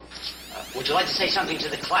Would you like to say something to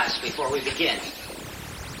the class before we begin?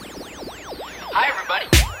 Hi, everybody.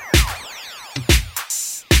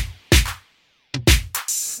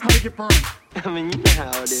 How'd it get burned? I mean, you know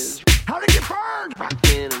how it is. How'd it get burned?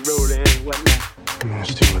 Rockin' and rollin' and whatnot. I'm gonna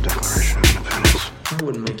steal the Declaration of Independence. I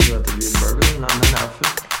wouldn't make you out to be a burglar, not in that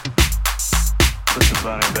outfit. Put the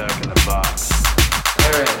bunny back in the box.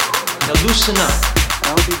 Alright, now loosen up.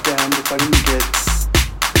 I'll be damned if I didn't get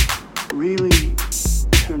really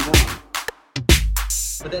turned on.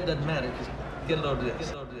 But that doesn't matter, because get a load of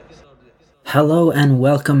this. Hello and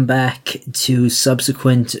welcome back to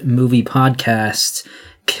subsequent movie podcast,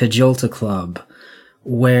 Cajolta Club,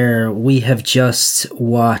 where we have just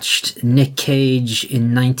watched Nick Cage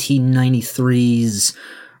in 1993's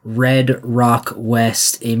Red Rock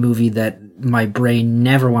West, a movie that my brain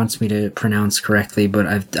never wants me to pronounce correctly, but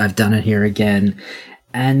I've done it here again.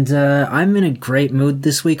 And I'm in a great mood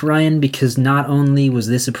this week, Ryan, because not only was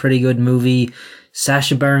this a pretty good movie,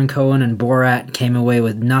 Sacha Baron Cohen and Borat came away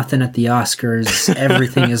with nothing at the Oscars.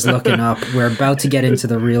 Everything is looking up. We're about to get into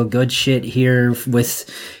the real good shit here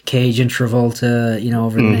with Cage and Travolta,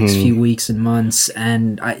 over the next few weeks and months.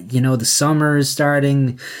 And, the summer is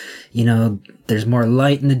starting. There's more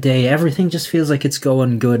light in the day. Everything just feels like it's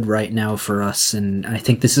going good right now for us. And I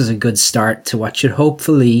think this is a good start to what should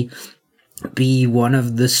hopefully be one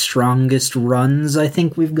of the strongest runs I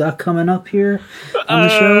think we've got coming up here on the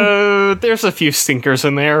show. There's a few stinkers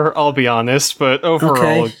in there, I'll be honest, but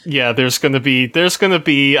overall, yeah, there's gonna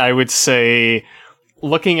be, I would say,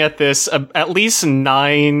 looking at this, at least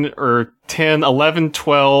 9 or 10, 11,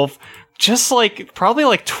 12, just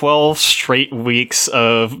probably 12 straight weeks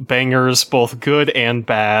of bangers, both good and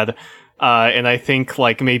bad. And I think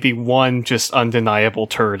maybe one just undeniable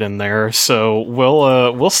turd in there. So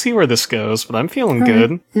we'll see where this goes, but I'm feeling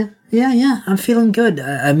good. Yeah. I'm feeling good.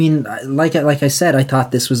 I mean, like I said, I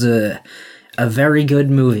thought this was a very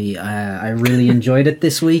good movie. I really enjoyed it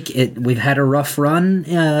this week. We've had a rough run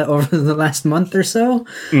over the last month or so,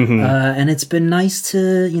 and it's been nice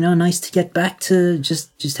to get back to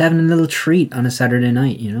just having a little treat on a Saturday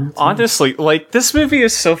night. Honestly, this movie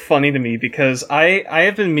is so funny to me because I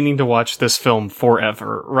have been meaning to watch this film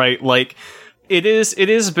forever, right? It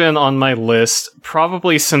has been on my list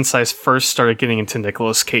probably since I first started getting into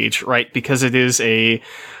Nicolas Cage, right? Because it is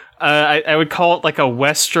I would call it a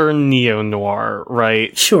Western neo-noir,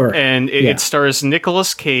 right? Sure. And it stars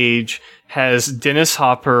Nicolas Cage, has Dennis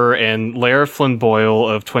Hopper and Lara Flynn Boyle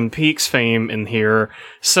of Twin Peaks fame in here.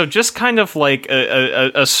 So just kind of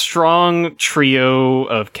a strong trio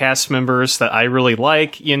of cast members that I really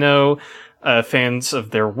like, fans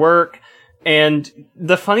of their work. And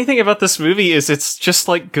the funny thing about this movie is it's just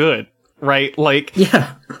good. Right?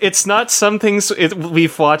 Yeah. It's not some things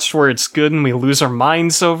we've watched where it's good and we lose our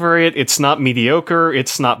minds over it. It's not mediocre.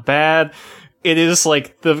 It's not bad. It is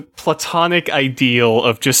the platonic ideal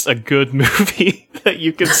of just a good movie that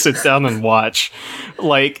you can sit down and watch.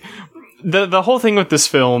 The whole thing with this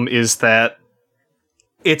film is that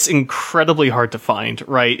it's incredibly hard to find,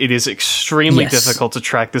 right? It is extremely difficult to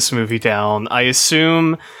track this movie down. I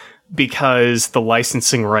assume because the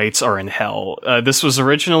licensing rights are in hell. This was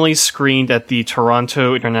originally screened at the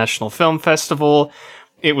Toronto International Film Festival.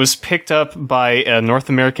 It was picked up by a North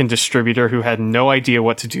American distributor who had no idea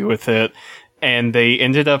what to do with it, and they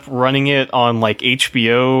ended up running it on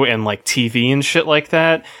HBO and TV and shit like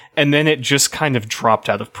that, and then it just kind of dropped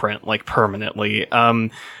out of print permanently.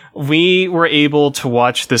 We were able to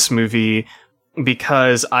watch this movie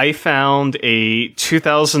because I found a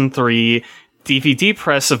 2003 DVD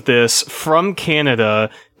press of this from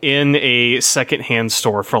Canada in a secondhand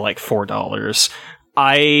store for $4.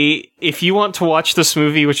 If you want to watch this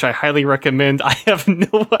movie, which I highly recommend, I have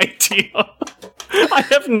no idea. I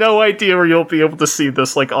have no idea where you'll be able to see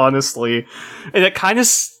this, honestly. And it kind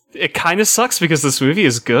of sucks because this movie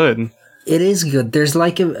is good. It is good. There's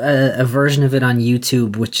a version of it on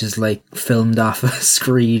YouTube, which is filmed off a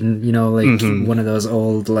screen, one of those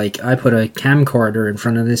old, I put a camcorder in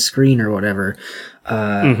front of this screen or whatever.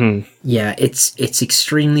 Yeah, it's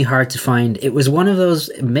extremely hard to find. It was one of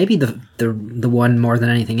those, maybe the one more than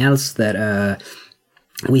anything else that,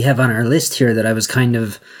 we have on our list here that I was kind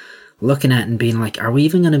of looking at and being are we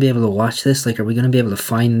even going to be able to watch this? Are we going to be able to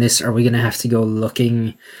find this? Are we going to have to go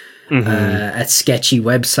looking at sketchy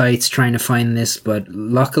websites trying to find this? But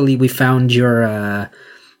luckily we found your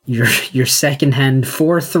secondhand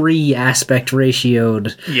 4:3 aspect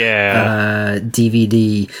ratioed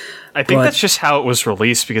DVD. I think that's just how it was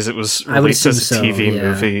released because it was released as a TV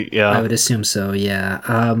movie. Yeah, I would assume so.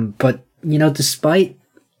 Yeah. But despite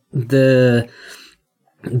the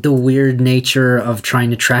weird nature of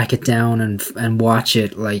trying to track it down and watch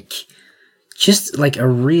it, just like a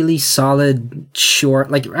really solid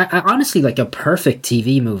short, like honestly like a perfect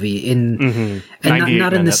TV movie in, and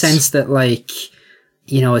not in the sense that like,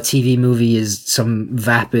 you know, a TV movie is some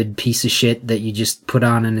vapid piece of shit that you just put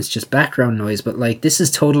on and it's just background noise, but like this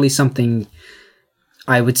is totally something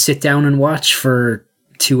I would sit down and watch for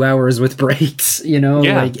 2 hours with breaks, you know,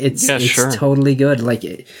 like it's totally good. Like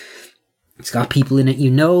it's got people in it,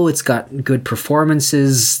 you know, it's got good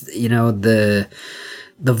performances, you know, the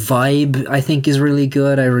vibe I think is really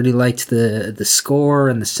good. I really liked the score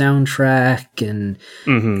and the soundtrack,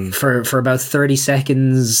 and for about 30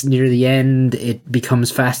 seconds near the end it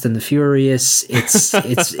becomes Fast and the Furious.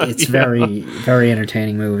 It's very, very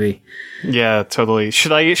entertaining movie. Yeah, totally.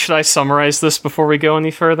 Should I summarize this before we go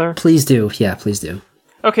any further? Please do. Yeah, please do.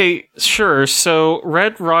 Okay, sure. So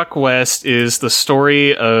Red Rock West is the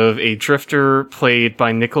story of a drifter played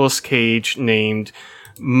by Nicolas Cage named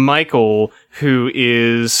Michael, who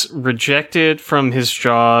is rejected from his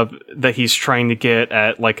job that he's trying to get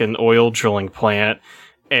at like an oil drilling plant,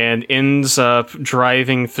 and ends up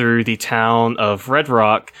driving through the town of Red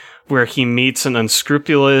Rock, where he meets an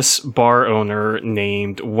unscrupulous bar owner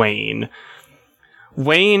named Wayne.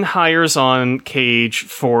 Wayne hires on Cage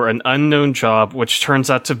for an unknown job, which turns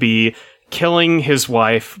out to be killing his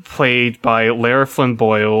wife, played by Lara Flynn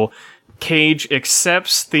Boyle. Cage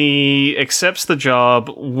accepts the job,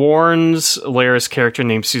 warns Lara's character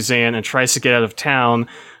named Suzanne, and tries to get out of town,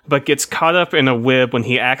 but gets caught up in a whip when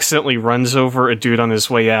he accidentally runs over a dude on his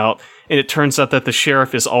way out, and it turns out that the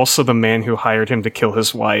sheriff is also the man who hired him to kill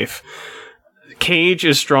his wife. Cage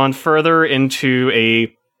is drawn further into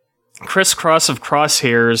a crisscross of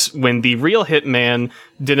crosshairs when the real hitman,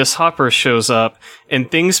 Dennis Hopper, shows up, and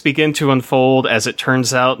things begin to unfold. As it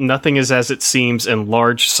turns out, nothing is as it seems, and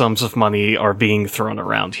large sums of money are being thrown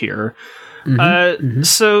around here.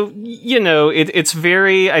 So, you know, it's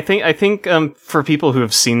very, I think, for people who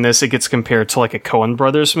have seen this, it gets compared to like a Coen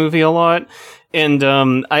Brothers movie a lot. And,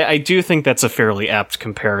 I do think that's a fairly apt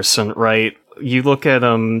comparison, right? You look at,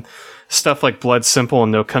 stuff like Blood Simple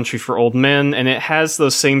and No Country for Old Men, and it has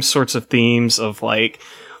those same sorts of themes of like,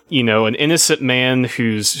 you know, an innocent man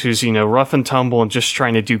who's, you know, rough and tumble and just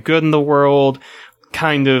trying to do good in the world,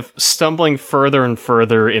 kind of stumbling further and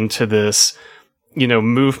further into this, you know,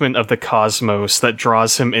 movement of the cosmos that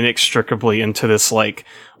draws him inextricably into this like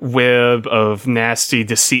web of nasty,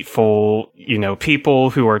 deceitful, you know, people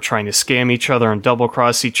who are trying to scam each other and double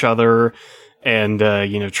cross each other, and,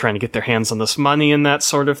 you know, trying to get their hands on this money and that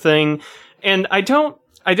sort of thing. And I don't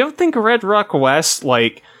think Red Rock West,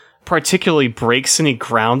 like, particularly breaks any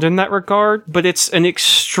ground in that regard, but it's an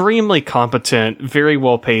extremely competent, very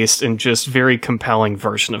well-paced, and just very compelling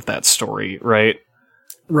version of that story, right?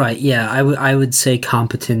 Right, yeah, I would say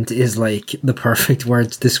competent is, like, the perfect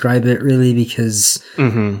word to describe it, really, because,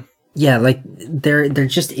 yeah, like, there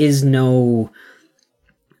just is no...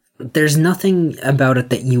 There's nothing about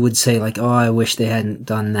it that you would say like, oh, I wish they hadn't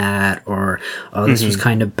done that, or oh, this was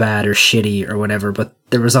kind of bad or shitty or whatever. But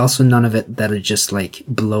there was also none of it that would just like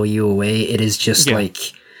blow you away. It is just like,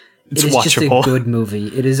 it's watchable. Just a good movie.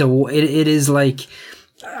 It is like,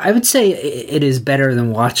 I would say it is better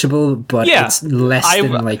than watchable, but it's less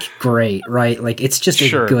than like great, right? Like it's just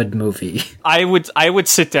a good movie. I would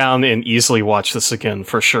sit down and easily watch this again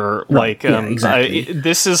for sure. Right. Like, exactly.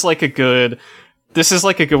 This is like a good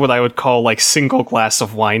what I would call like single glass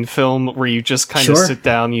of wine film, where you just kind of sit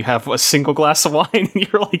down, you have a single glass of wine, and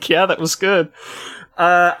you're like, yeah, that was good.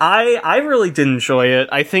 I really did enjoy it.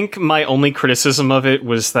 I think my only criticism of it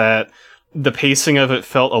was that the pacing of it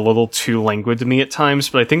felt a little too languid to me at times,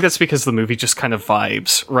 but I think that's because the movie just kind of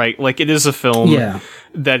vibes, right? Like it is a film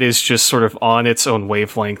that is just sort of on its own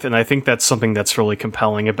wavelength, and I think that's something that's really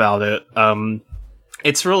compelling about it.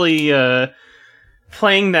 It's really,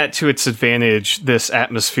 playing that to its advantage, this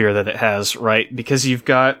atmosphere that it has, right? Because you've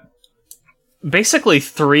got basically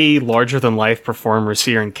three larger-than-life performers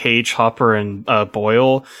here in Cage, Hopper, and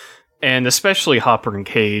Boyle, and especially Hopper and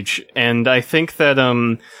Cage. And I think that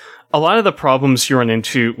a lot of the problems you run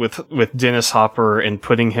into with Dennis Hopper and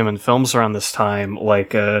putting him in films around this time,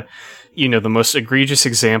 like you know, the most egregious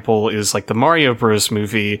example is like the Mario Bros.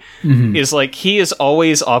 Movie, is like he is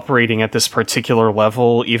always operating at this particular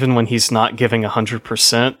level, even when he's not giving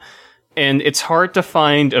 100%. And it's hard to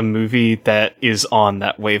find a movie that is on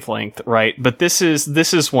that wavelength, right? But this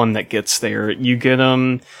is one that gets there. You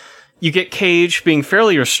get Cage being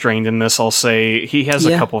fairly restrained in this, I'll say. He has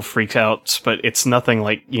a couple of freakouts, but it's nothing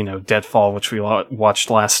like, you know, Deadfall, which we watched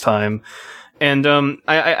last time. And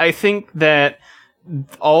I think that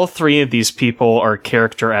all three of these people are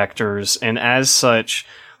character actors, and as such,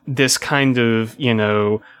 this kind of, you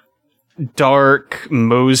know, dark,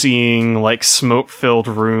 moseying, like smoke-filled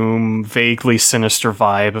room, vaguely sinister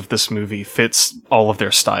vibe of this movie fits all of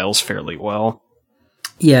their styles fairly well.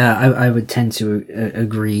 Yeah, I would tend to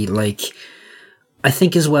agree. Like, I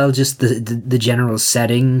think as well, just the general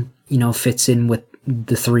setting, you know, fits in with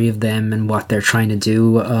the three of them and what they're trying to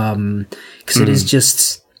do. Because it is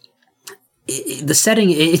just the setting.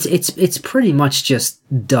 It's pretty much just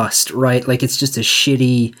dust, right? Like, it's just a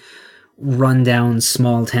shitty, rundown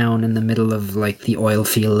small town in the middle of like the oil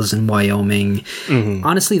fields in Wyoming.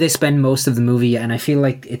 Honestly, they spend most of the movie, and I feel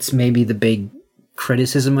like it's maybe the big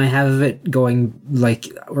criticism I have of it, going like,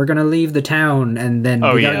 we're gonna leave the town and then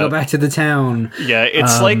we gotta go back to the town. Yeah,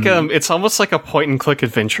 it's like it's almost like a point and click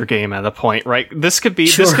adventure game at a point, right? This could be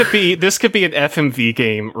an FMV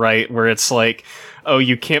game, right? Where it's like, oh,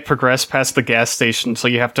 you can't progress past the gas station, so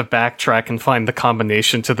you have to backtrack and find the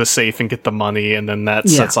combination to the safe and get the money, and then that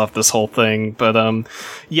sets off this whole thing. But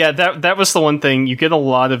that was the one thing. You get a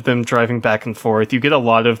lot of them driving back and forth. You get a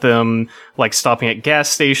lot of them like stopping at gas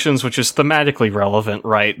stations, which is thematically relevant,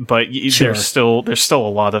 right? But there's still a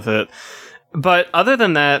lot of it. But other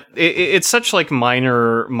than that, it's such like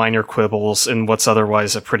minor quibbles in what's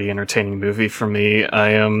otherwise a pretty entertaining movie for me.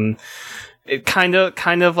 It kind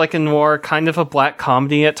of like a noir, kind of a black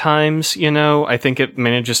comedy at times, you know? I think it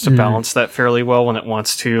manages to balance that fairly well when it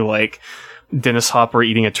wants to, like Dennis Hopper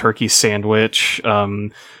eating a turkey sandwich,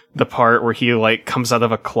 the part where he like comes out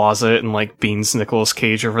of a closet and like beans Nicolas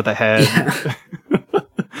Cage over the head. Yeah.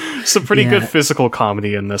 Some pretty good physical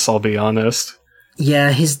comedy in this, I'll be honest.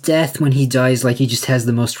 Yeah, his death when he dies, like, he just has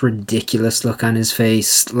the most ridiculous look on his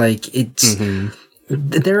face. Like, it's...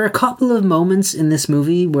 There are a couple of moments in this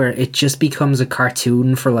movie where it just becomes a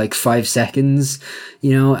cartoon for like 5 seconds,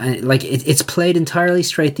 you know, and like it's played entirely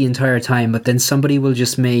straight the entire time, but then somebody will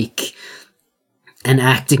just make an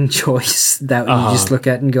acting choice that you just look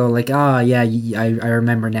at and go like, I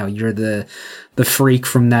remember now, you're the freak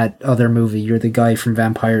from that other movie, you're the guy from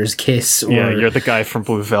Vampire's Kiss. Or, yeah, you're the guy from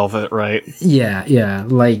Blue Velvet, right? Yeah,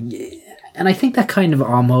 like, and I think that kind of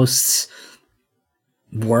almost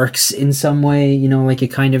works in some way, you know, like it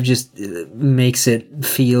kind of just makes it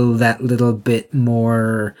feel that little bit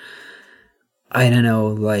more, I don't know,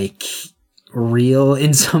 like real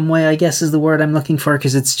in some way, I guess is the word I'm looking for,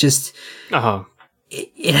 because it's just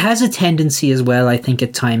it has a tendency as well, I think,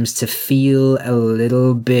 at times to feel a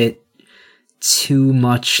little bit too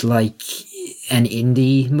much like an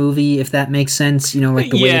indie movie, if that makes sense, you know,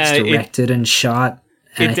 like the way it's directed and shot,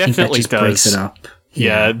 and I think that just breaks it up.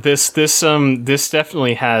 Yeah, this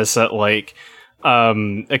definitely has that, like,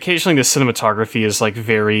 occasionally the cinematography is like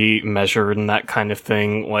very measured and that kind of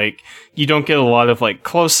thing. Like, you don't get a lot of like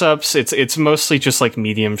close-ups. It's mostly just like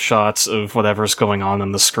medium shots of whatever's going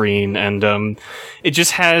on the screen, and it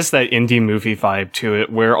just has that indie movie vibe to it,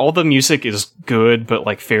 where all the music is good but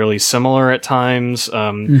like fairly similar at times.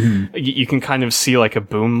 You can kind of see like a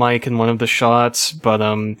boom mic in one of the shots, but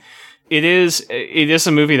It is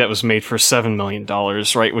a movie that was made for $7 million,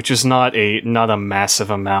 right? Which is not a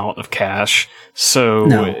massive amount of cash.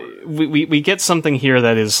 So we get something here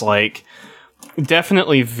that is like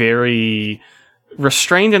definitely very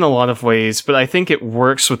restrained in a lot of ways, but I think it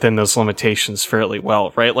works within those limitations fairly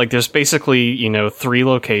well, right? Like there's basically, you know, 3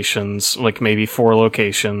 locations, like maybe 4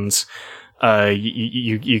 locations.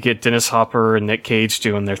 You get Dennis Hopper and Nick Cage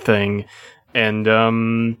doing their thing,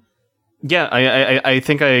 and yeah, I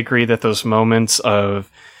think I agree that those moments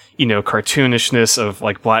of, you know, cartoonishness, of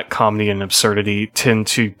like black comedy and absurdity tend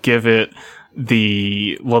to give it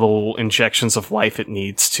the little injections of life it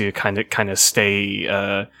needs to kind of stay,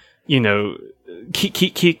 you know,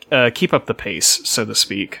 keep up the pace, so to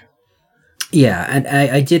speak. Yeah, and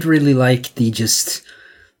I did really like the just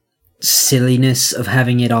silliness of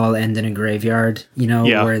having it all end in a graveyard, you know,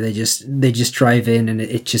 where they just drive in and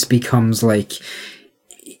it just becomes like,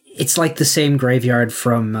 it's like the same graveyard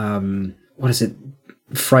from, what is it,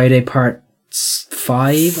 Friday Part 5,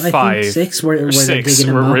 I think, 6, where they're digging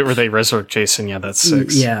him up. Where they resurrect Jason, yeah, that's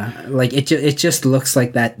 6. Yeah, like, it just looks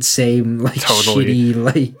like that same, like, shitty,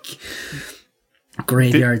 like,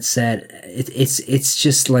 graveyard set. It's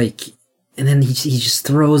just like, and then he just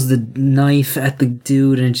throws the knife at the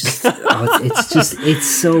dude, and it's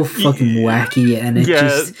so fucking wacky, and it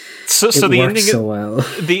the works ending so well.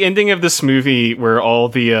 The ending of this movie, where all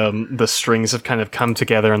the strings have kind of come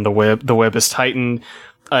together and the web is tightened.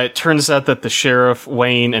 It turns out that the sheriff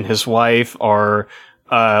Wayne and his wife are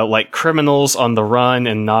like criminals on the run,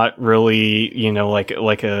 and not really, you know, like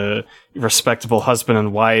a respectable husband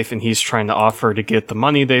and wife, and he's trying to offer to get the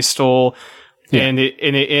money they stole. Yeah. And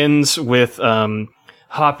it ends with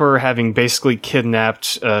Hopper having basically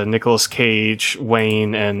kidnapped Nicolas Cage,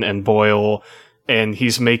 Wayne, and Boyle, and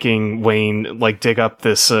he's making Wayne like dig up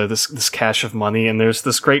this cache of money. And there's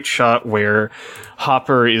this great shot where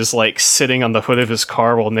Hopper is like sitting on the hood of his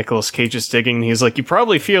car while Nicolas Cage is digging. And he's like, "You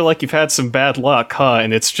probably feel like you've had some bad luck, huh?"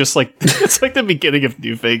 And it's just like it's like the beginning of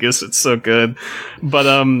New Vegas. It's so good. But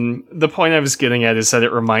the point I was getting at is that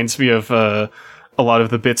it reminds me of a lot of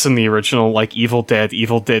the bits in the original, like Evil Dead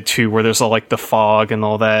 2, where there's all like the fog and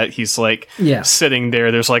all that. He's like sitting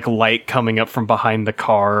there. There's like light coming up from behind the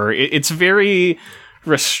car. It's very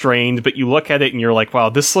restrained, but you look at it and you're like, wow,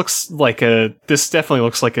 this definitely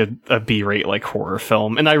looks like a B-rate like horror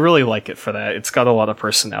film. And I really like it for that. It's got a lot of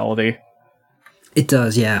personality. It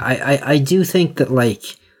does, yeah. I do think that, like,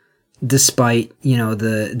 despite, you know,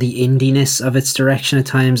 the indiness of its direction at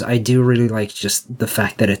times, I do really like just the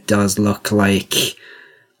fact that it does look like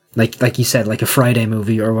you said, like a Friday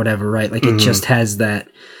movie or whatever, right? Like, it just has that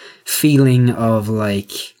feeling of,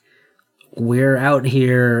 like, we're out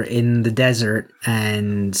here in the desert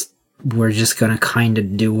and we're just gonna kind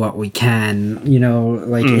of do what we can, you know?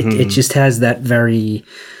 Like, it just has that very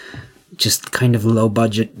just kind of low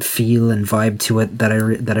budget feel and vibe to it that I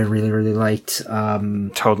really, really liked.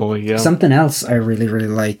 Totally, yeah. Something else I really, really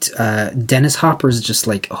liked. Dennis Hopper's just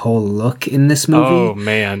like whole look in this movie. Oh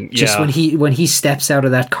man, yeah. Just when he steps out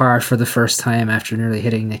of that car for the first time after nearly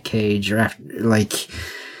hitting Nick Cage, or after like,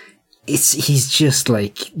 he's just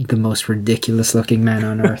like the most ridiculous looking man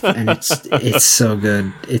on earth, and it's so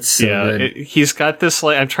good. It's so good. He's got this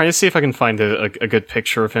like, I'm trying to see if I can find a good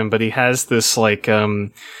picture of him, but he has this like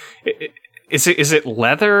Is it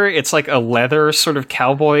leather? It's like a leather sort of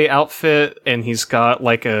cowboy outfit, and he's got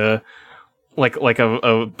like a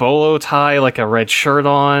bolo tie, like a red shirt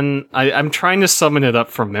on. I'm trying to summon it up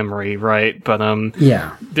from memory, right? But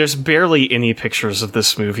yeah, there's barely any pictures of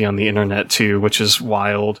this movie on the internet too, which is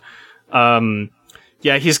wild.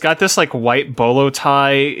 Yeah, he's got this like white bolo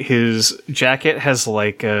tie. His jacket has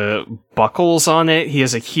like buckles on it. He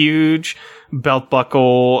has a huge belt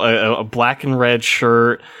buckle, a black and red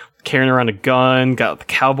shirt, carrying around a gun, got the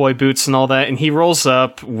cowboy boots and all that. And he rolls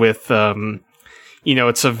up with, you know,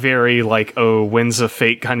 it's a very like, oh, Winds of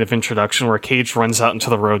Fate kind of introduction where Cage runs out into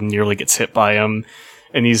the road and nearly gets hit by him.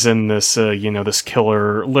 And he's in this, you know, this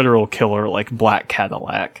killer, literal killer, like black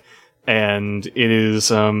Cadillac. And it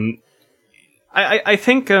is, I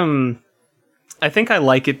think I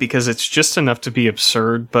like it because it's just enough to be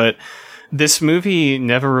absurd, but this movie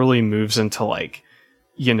never really moves into like,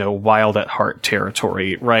 you know, wild at heart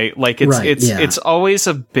territory, right? Like it's always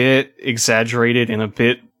a bit exaggerated and a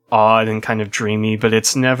bit odd and kind of dreamy, but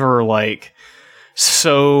it's never like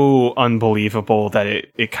so unbelievable that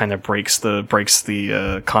it kind of breaks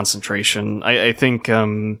the concentration. I think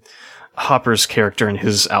Hopper's character and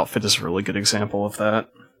his outfit is a really good example of that.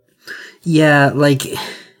 Yeah, like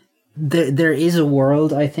there is a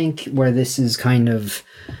world, I think, where this is kind of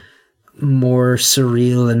more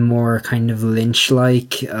surreal and more kind of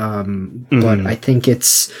Lynch-like, but I think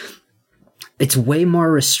it's way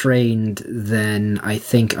more restrained than I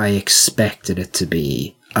think I expected it to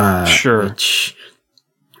be. Sure.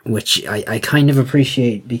 Which I kind of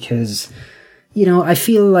appreciate because, you know, I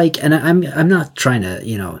feel like, and I'm not trying to,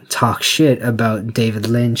 you know, talk shit about David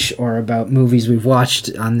Lynch or about movies we've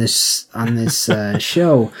watched on this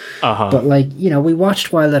show, but like, you know, we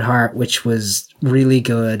watched Wild at Heart, which was really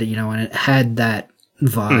good, you know, and it had that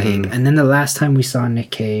vibe. And then the last time we saw Nick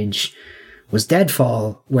Cage was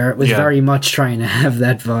Deadfall, where it was very much trying to have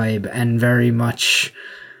that vibe and very much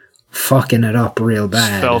fucking it up real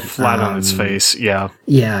bad. Fell flat on its face, yeah.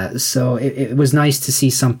 Yeah, so it was nice to see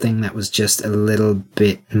something that was just a little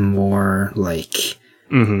bit more, like,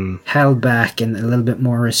 held back and a little bit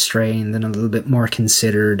more restrained and a little bit more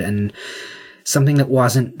considered, and something that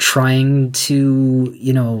wasn't trying to,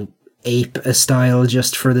 you know, ape a style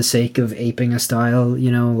just for the sake of aping a style, you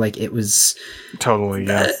know, like it was... Totally,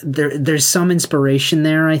 yeah. There's some inspiration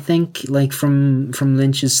there, I think, like, from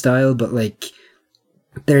Lynch's style, but, like,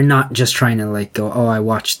 they're not just trying to like go, oh, I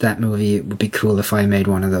watched that movie, it would be cool if I made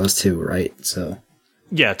one of those too, right? So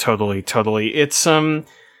yeah, totally. It's I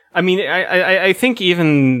mean, I think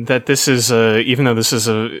even that this is even though this is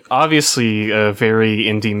obviously a very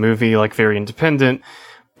indie movie, like very independent,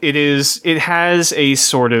 it has a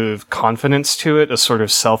sort of confidence to it, a sort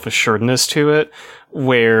of self-assuredness to it,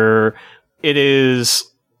 where it is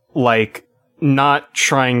like not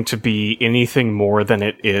trying to be anything more than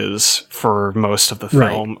it is for most of the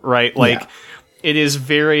film, right? Like, it is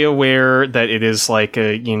very aware that it is like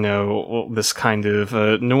a, this kind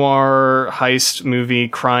of noir heist movie,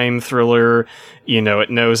 crime thriller. It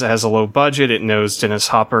knows it has a low budget. It knows Dennis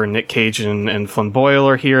Hopper and Nick Cage and Flynn Boyle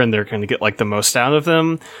are here, and they're going to get like the most out of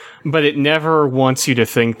them. But it never wants you to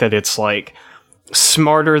think that it's like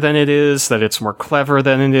smarter than it is, that it's more clever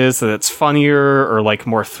than it is, that it's funnier or like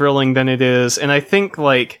more thrilling than it is. And I think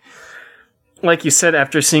like you said,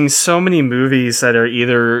 after seeing so many movies that are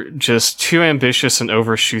either just too ambitious and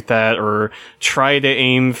overshoot that, or try to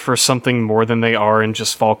aim for something more than they are and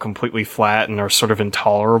just fall completely flat and are sort of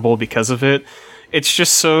intolerable because of it, it's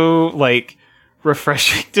just so, like,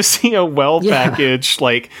 refreshing to see a well-packaged,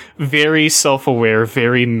 like, very self-aware,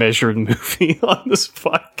 very measured movie on this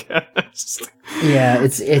podcast. Yeah,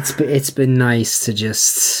 it's been nice to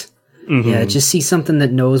just... Yeah, just see something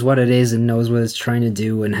that knows what it is and knows what it's trying to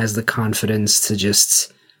do and has the confidence to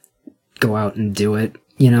just go out and do it.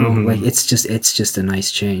 Like it's just a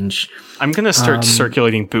nice change. I'm gonna start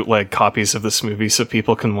circulating bootleg copies of this movie so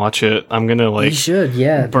people can watch it. I'm gonna you should,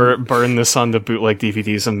 yeah. burn this onto bootleg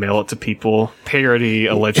DVDs and mail it to people. Parody,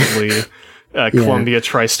 allegedly. Columbia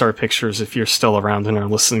TriStar Pictures, if you're still around and are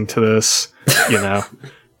listening to this,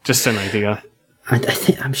 just an idea.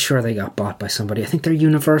 I'm sure they got bought by somebody. I think they're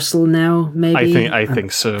Universal now, maybe? I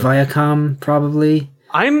think so. Viacom, probably.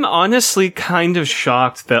 I'm honestly kind of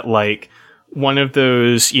shocked that, like, one of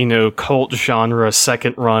those, cult genre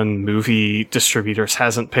second run movie distributors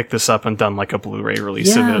hasn't picked this up and done, like, a Blu-ray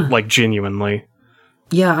release of it, like, genuinely.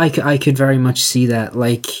 Yeah, I could very much see that.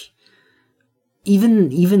 Like,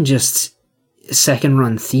 even just second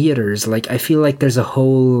run theaters, like, I feel like there's a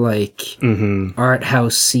whole, like, art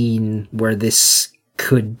house scene where this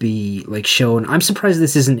could be, like, shown. I'm surprised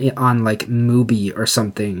this isn't on, like, Mubi or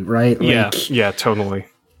something, right? Like, yeah, totally.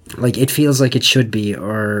 Like, it feels like it should be,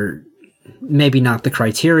 or maybe not the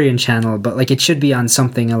Criterion channel, but, like, it should be on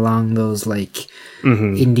something along those, like,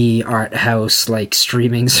 indie art house, like,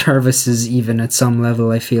 streaming services, even at some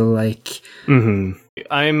level, I feel like.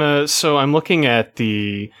 I'm looking at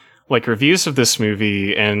the, like, reviews of this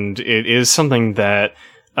movie, and it is something that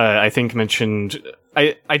I think mentioned...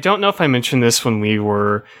 I don't know if I mentioned this when we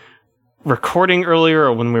were recording earlier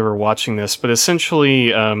or when we were watching this, but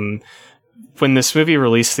essentially, when this movie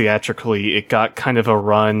released theatrically, it got kind of a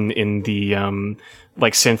run in the,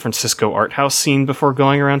 like, San Francisco art house scene before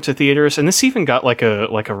going around to theaters, and this even got like a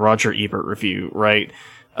Roger Ebert review, right?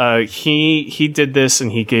 He did this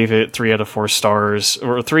and he gave it 3 out of 4 stars,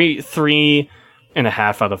 or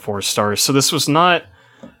 3.5 out of 4 stars. So this was not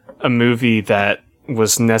a movie that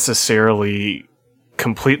was necessarily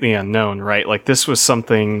completely unknown, right? Like, this was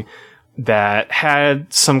something that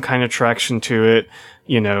had some kind of traction to it,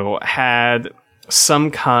 had some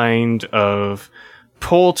kind of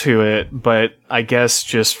pull to it, but I guess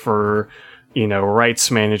just for, rights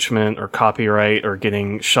management or copyright or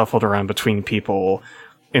getting shuffled around between people,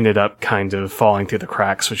 ended up kind of falling through the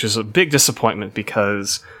cracks, which is a big disappointment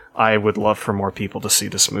because I would love for more people to see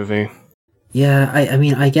this movie. Yeah, I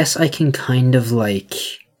mean, I guess I can kind of, like,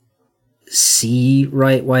 see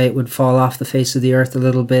why it would fall off the face of the earth a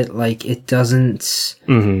little bit. Like, it doesn't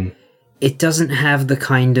have the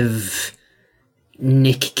kind of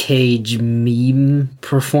Nick Cage meme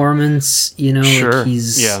performance, Sure.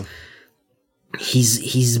 Like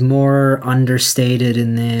he's more understated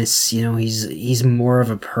in this, he's more of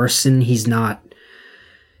a person. He's not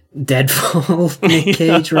Deadfall Nick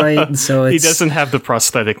Cage, right? And so he doesn't have the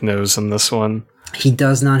prosthetic nose in this one. He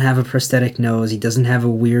does not have a prosthetic nose. He doesn't have a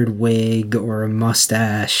weird wig or a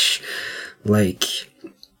mustache. Like,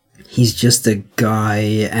 he's just a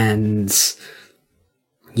guy, and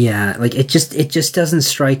yeah, like, it just doesn't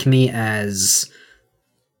strike me as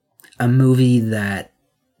a movie that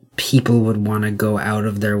people would want to go out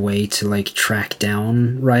of their way to, like, track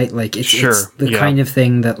down, right? Like, it's the kind of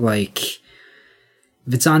thing that, like,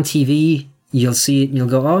 if it's on TV, you'll see it and you'll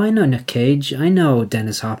go, oh, I know Nick Cage, I know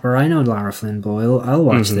Dennis Hopper, I know Lara Flynn Boyle, I'll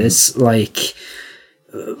watch this, like,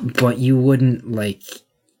 but you wouldn't, like,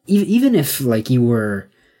 even if, like, you were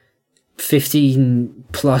 15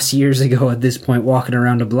 plus years ago at this point walking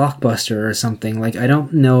around a Blockbuster or something, like, I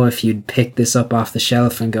don't know if you'd pick this up off the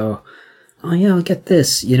shelf and go, oh yeah, I'll get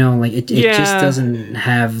this, like, it just doesn't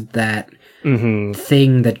have that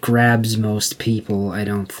thing that grabs most people, I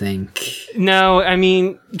don't think. No, I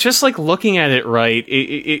mean, just, like, looking at it, right,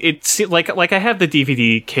 it's like I have the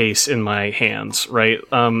DVD case in my hands, right?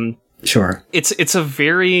 Sure. It's a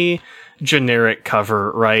very generic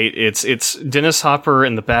cover, right? It's Dennis Hopper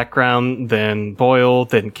in the background, then Boyle,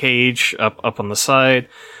 then Cage up on the side,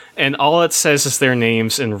 and all it says is their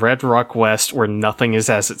names in Red Rock West, where nothing is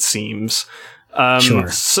as it seems. Sure.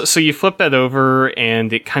 So you flip that over,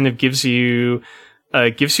 and it kind of gives you a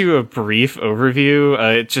brief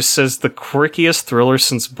overview. It just says the quirkiest thriller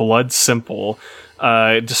since Blood Simple.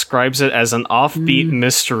 It describes it as an offbeat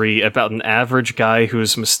mystery about an average guy who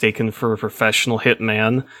is mistaken for a professional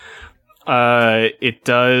hitman. It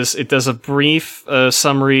does a brief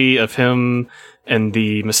summary of him and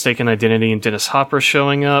the mistaken identity and Dennis Hopper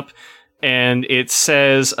showing up, and it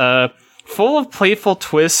says, full of playful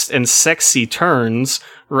twists and sexy turns,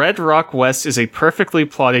 Red Rock West is a perfectly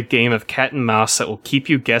plotted game of cat and mouse that will keep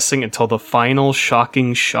you guessing until the final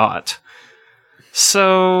shocking shot.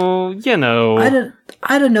 So, you know,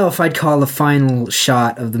 I don't know if I'd call the final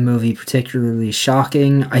shot of the movie particularly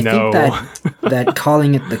shocking. I think that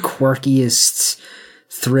calling it the quirkiest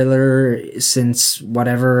thriller since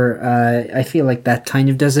whatever, I feel like that kind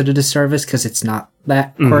of does it a disservice because it's not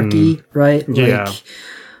that quirky, right? Yeah.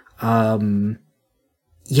 Like,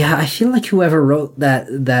 yeah, I feel like whoever wrote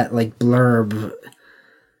that like blurb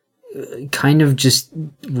kind of just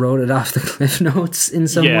wrote it off the cliff notes in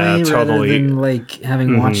some way rather than like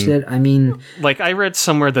having watched it. I mean, like I read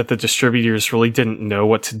somewhere that the distributors really didn't know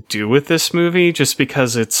what to do with this movie just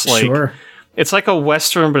because it's like it's like a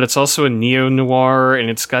Western, but it's also a neo-noir, and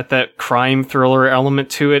it's got that crime thriller element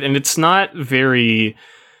to it, and it's not very,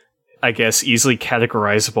 I guess, easily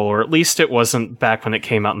categorizable, or at least it wasn't back when it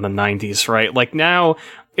came out in the 90s, right? Like now,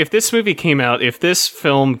 if this movie came out, if this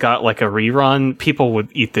film got like a rerun, people would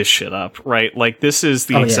eat this shit up, right? Like this is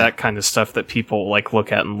the exact kind of stuff that people like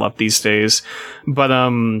look at and love these days. But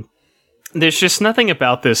there's just nothing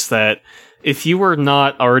about this that if you were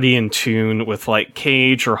not already in tune with like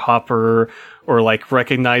Cage or Hopper, or like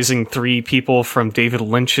recognizing 3 people from David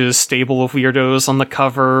Lynch's stable of weirdos on the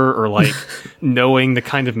cover, or like knowing the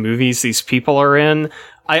kind of movies these people are in,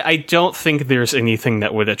 I don't think there's anything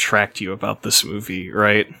that would attract you about this movie,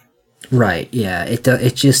 right? Right, yeah.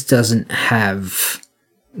 It just doesn't have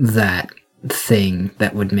that thing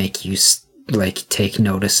that would make you like take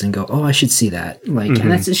notice and go, oh, I should see that. Like, and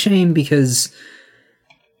that's a shame because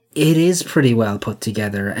it is pretty well put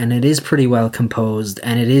together, and it is pretty well composed,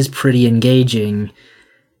 and it is pretty engaging.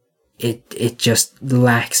 It just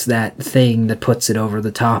lacks that thing that puts it over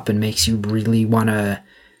the top and makes you really want to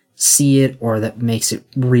see it, or that makes it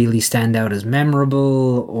really stand out as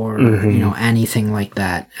memorable, or you know, anything like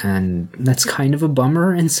that. And that's kind of a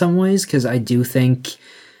bummer in some ways, because I do think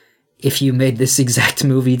if you made this exact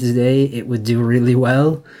movie today, it would do really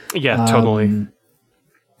well. Yeah, totally.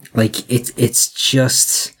 Like it's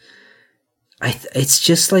just it's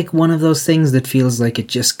just like one of those things that feels like it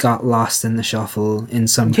just got lost in the shuffle in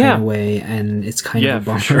some kind of way, and it's kind of a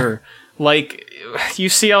bummer. For sure. Like, you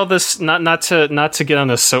see all this, not to get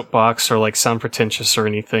on a soapbox or like sound pretentious or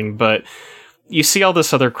anything, but you see all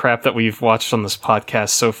this other crap that we've watched on this podcast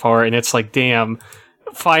so far, and it's like, damn,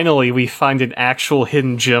 finally we find an actual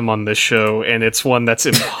hidden gem on this show, and it's one that's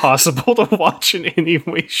impossible to watch in any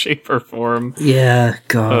way, shape, or form. Yeah,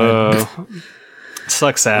 God.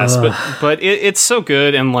 Sucks ass, but it's so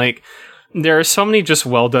good, and like there are so many just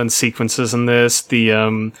well done sequences in this.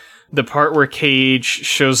 The part where Cage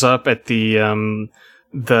shows up at the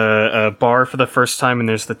bar for the first time, and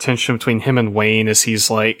there's the tension between him and Wayne as he's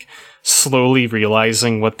like slowly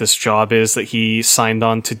realizing what this job is that he signed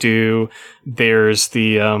on to do. There's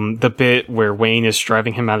the bit where Wayne is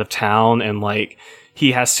driving him out of town, and like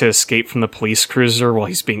he has to escape from the police cruiser while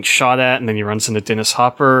he's being shot at, and then he runs into Dennis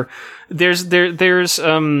Hopper. There's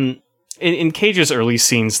in Cage's early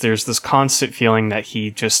scenes, there's this constant feeling that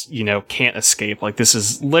he just, you know, can't escape. Like, this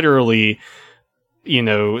is literally, you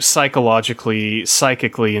know, psychologically,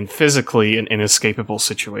 psychically, and physically an inescapable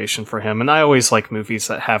situation for him. And I always like movies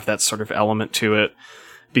that have that sort of element to it,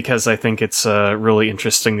 because I think it's really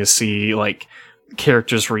interesting to see, like,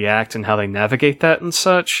 characters react and how they navigate that and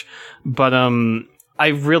such. But I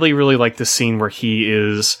really, really like the scene where he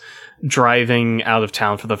is driving out of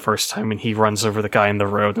town for the first time, and he runs over the guy in the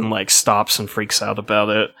road and like stops and freaks out about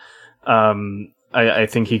it. I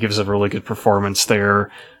think he gives a really good performance there,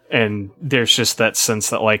 and there's just that sense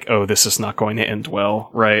that like, oh, this is not going to end well,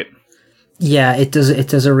 right? Yeah, it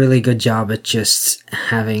does a really good job at just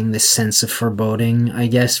having this sense of foreboding, I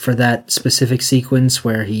guess, for that specific sequence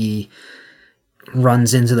where he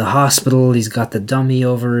runs into the hospital. He's got the dummy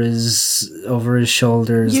over his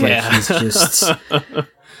shoulders. Yeah. Like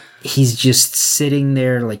he's just sitting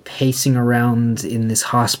there, like, pacing around in this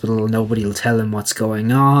hospital. Nobody will tell him what's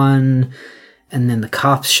going on. And then the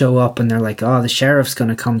cops show up, and they're like, oh, the sheriff's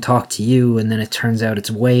gonna come talk to you. And then it turns out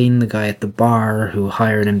it's Wayne, the guy at the bar who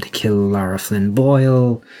hired him to kill Lara Flynn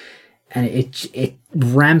Boyle. And it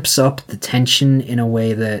ramps up the tension in a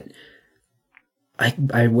way that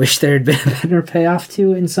I wish there had been a better payoff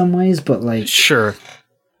to in some ways, but like Sure.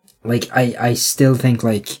 like I still think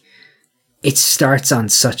like it starts on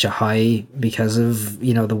such a high because of,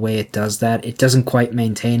 you know, the way it does that. It doesn't quite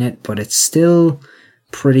maintain it, but it's still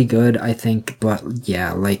pretty good, I think. But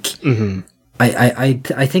yeah, like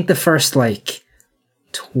I think the first like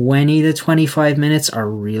 20 to 25 minutes are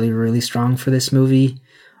really, really strong for this movie.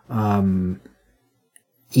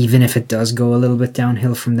 Even if it does go a little bit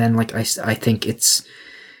downhill from then, like I think it's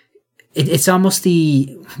almost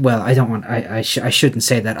the, well, I shouldn't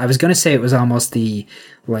say that. I was going to say it was almost the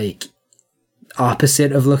like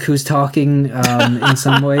opposite of Look Who's Talking in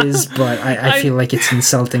some ways, but I feel like it's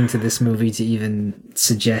insulting to this movie to even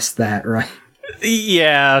suggest that, right?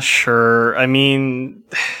 Yeah, sure. I mean,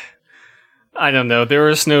 I don't know. There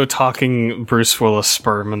is no talking Bruce Willis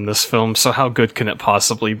sperm in this film, so how good can it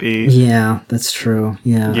possibly be? Yeah, that's true.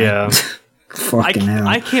 Yeah. Yeah. Fucking hell.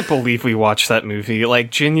 I can't believe we watched that movie. Like,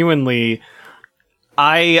 genuinely,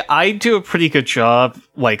 I do a pretty good job,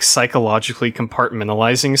 like, psychologically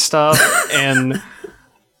compartmentalizing stuff, and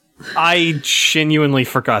I genuinely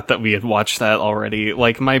forgot that we had watched that already.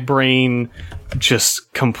 Like, my brain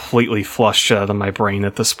just completely flushed out of my brain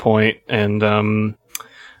at this point, and,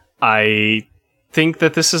 I think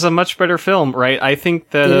that this is a much better film, right? I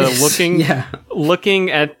think that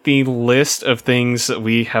looking at the list of things that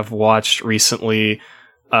we have watched recently,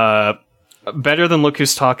 better than Look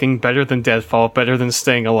Who's Talking, better than Deadfall, better than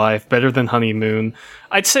Staying Alive, better than Honeymoon.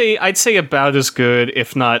 I'd say about as good,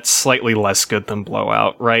 if not slightly less good than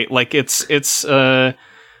Blowout, right? Like it's not.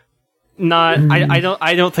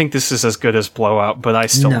 I don't think this is as good as Blowout, but I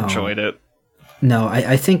still enjoyed it. No,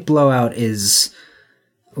 I think Blowout is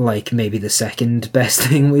like maybe the second best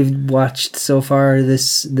thing we've watched so far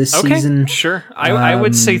this season. Sure. I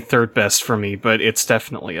would say third best for me, but it's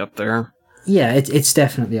definitely up there. Yeah, it's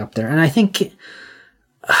definitely up there. And I think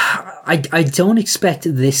I don't expect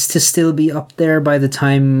this to still be up there by the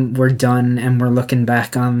time we're done and we're looking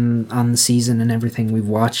back on the season and everything we've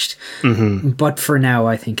watched. Mm-hmm. But for now,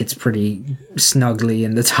 I think it's pretty snugly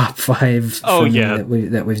in the top 5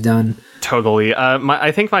 that we've done. Totally.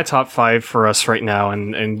 I think my top 5 for us right now,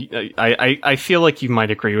 and I feel like you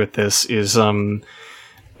might agree with this, is Wild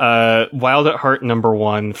at Heart number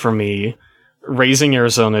 1 for me, Raising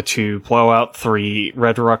Arizona 2, Blowout 3,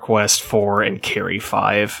 Red Rock West 4, and Carrie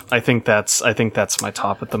 5. I think that's my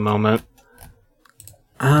top at the moment.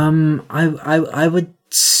 I would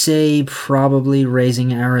say probably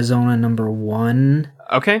Raising Arizona number 1.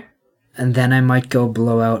 Okay. And then I might go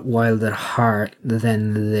Blowout, Wild at Heart,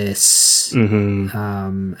 then this, and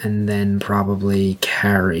then probably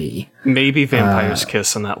Carrie. Maybe Vampire's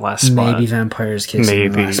Kiss in that last spot. Maybe Vampire's Kiss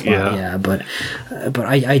in the last spot, yeah. But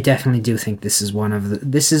I definitely do think this is one of the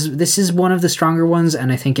this is one of the stronger ones,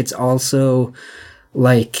 and I think it's also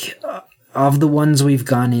like of the ones we've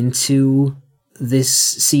gone into this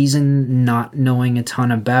season not knowing a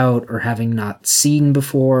ton about or having not seen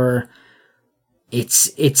before.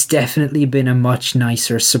 It's definitely been a much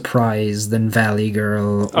nicer surprise than Valley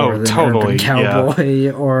Girl or than Urban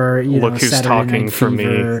Cowboy or Look Who's Saturday Talking Night for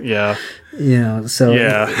Fever. me. Yeah. You know, so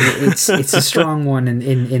yeah. it's a strong one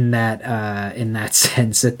in that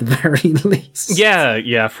sense at the very least.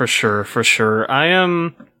 Yeah, for sure. I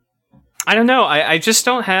don't know. I just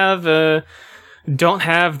don't have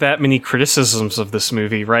that many criticisms of this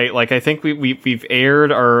movie, right? Like, I think we've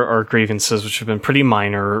aired our grievances, which have been pretty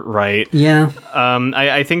minor, right? Yeah.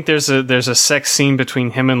 I think there's a sex scene between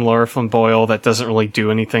him and Laura Flynn Boyle that doesn't really do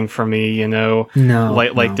anything for me, you know? No.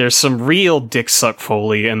 Like there's some real dick suck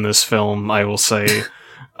Foley in this film, I will say.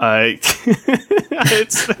 I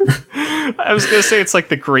was gonna say it's like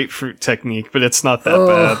the grapefruit technique, but it's not that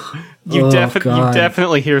bad. You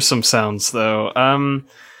definitely hear some sounds though.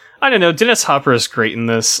 I don't know. Dennis Hopper is great in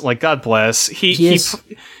this. Like, God bless. He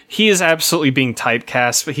is absolutely being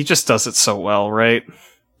typecast, but he just does it so well, right?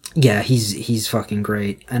 Yeah, he's fucking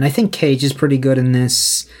great. And I think Cage is pretty good in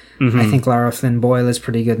this. Mm-hmm. I think Lara Flynn Boyle is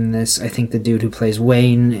pretty good in this. I think the dude who plays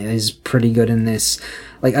Wayne is pretty good in this.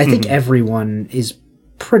 Like, I think everyone is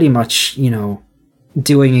pretty much, you know,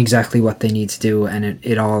 doing exactly what they need to do, and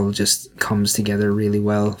it all just comes together really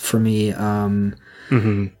well for me.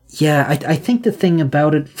 Yeah, I think the thing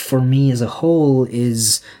about it for me as a whole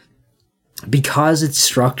is because its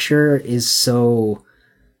structure is so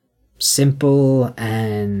simple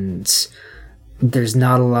and there's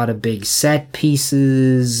not a lot of big set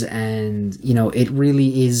pieces, and, you know, it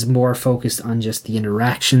really is more focused on just the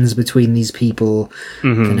interactions between these people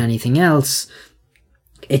than anything else.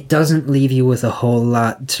 it doesn't leave you with a whole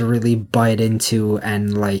lot to really bite into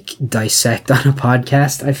and like dissect on a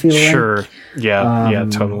podcast, I feel Sure. Yeah,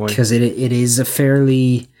 totally. Because it is a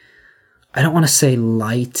fairly, I don't want to say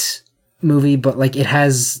light movie, but like it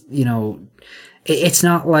has, you know, it's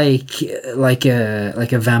not like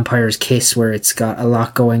a Vampire's Kiss where it's got a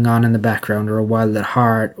lot going on in the background, or a Wild at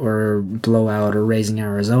Heart or Blowout or Raising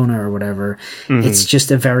Arizona or whatever. It's just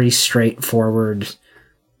a very straightforward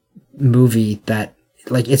movie that,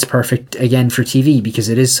 like, it's perfect again for TV because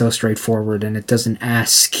it is so straightforward and it doesn't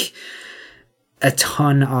ask a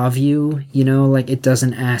ton of you, you know, like it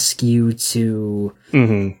doesn't ask you to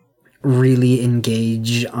really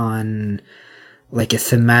engage on like a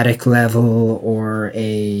thematic level or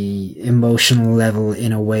a emotional level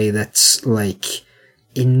in a way that's like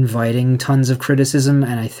inviting tons of criticism.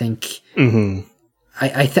 And I think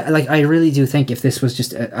I really do think if this was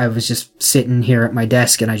just I was just sitting here at my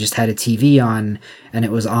desk and I just had a TV on and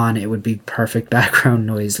it was on, it would be perfect background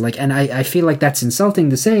noise. Like, and I feel like that's insulting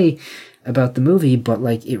to say about the movie, but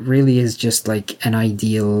like it really is just like an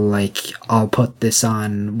ideal, like, I'll put this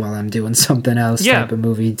on while I'm doing something else type of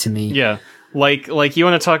movie to me. Yeah. Like you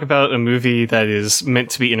want to talk about a movie that is meant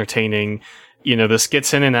to be entertaining. You know, this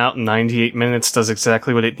gets in and out in 98 minutes, does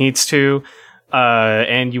exactly what it needs to.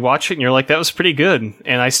 And you watch it and you're like, that was pretty good.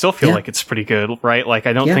 And I still feel like it's pretty good, right? Like,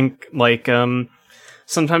 I don't think, like,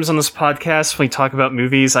 sometimes on this podcast, when we talk about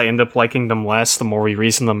movies, I end up liking them less the more we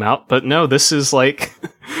reason them out. But no, this is like,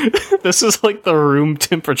 this is like the room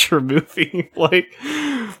temperature movie.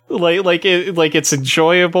 It's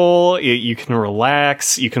enjoyable. You can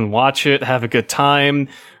relax, you can watch it, have a good time.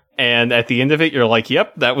 And at the end of it, you're like,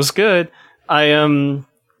 yep, that was good.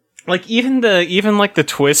 Like even the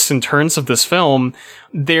twists and turns of this film,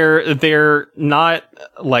 they're not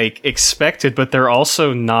like expected, but they're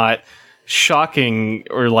also not shocking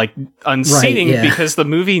or like unseating because the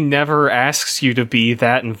movie never asks you to be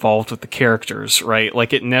that involved with the characters, right?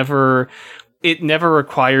 Like it never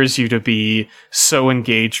requires you to be so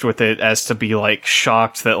engaged with it as to be like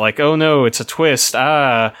shocked that like, oh no, it's a twist.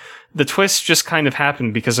 The twists just kind of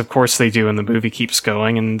happen because of course they do, and the movie keeps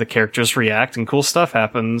going and the characters react and cool stuff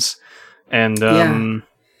happens. And,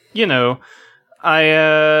 you know,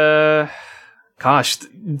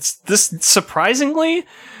 surprisingly,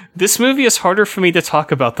 this movie is harder for me to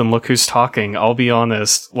talk about than Look Who's Talking. I'll be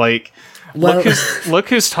honest. Like, Look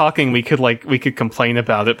Who's Talking, we could complain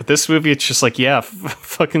about it, but this movie, it's just like,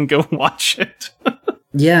 fucking go watch it.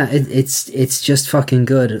 Yeah, it's just fucking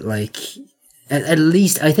good. Like, at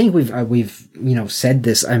least I think we've you know said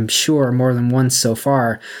this, I'm sure, more than once so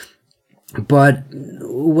far. But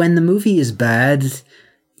when the movie is bad,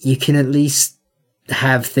 you can at least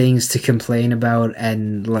have things to complain about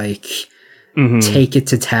and like take it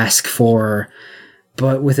to task for.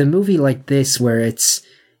 But with a movie like this, where it's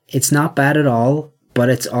not bad at all, but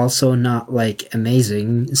it's also not like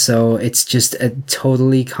amazing, so it's just a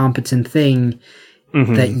totally competent thing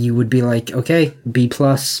that you would be like, okay, B+,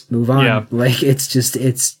 move on. Yeah. Like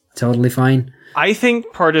it's totally fine. I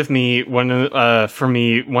think part of me, one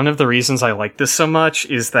of the reasons I like this so much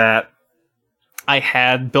is that I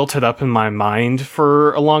had built it up in my mind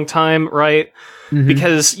for a long time, right?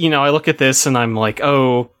 Because, you know, I look at this and I'm like,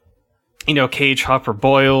 oh, you know, Cage, Hopper,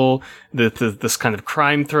 Boyle, this kind of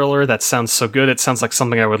crime thriller, that sounds so good. It sounds like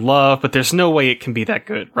something I would love, but there's no way it can be that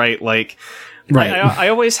good, right? Like, right. I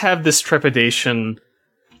always have this trepidation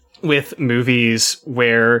with movies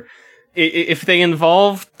where if they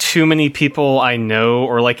involve too many people I know,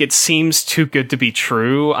 or like it seems too good to be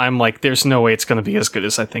true, I'm like, there's no way it's going to be as good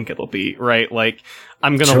as I think it'll be, right? Like,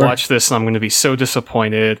 I'm going to watch this and I'm going to be so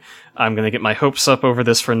disappointed. I'm going to get my hopes up over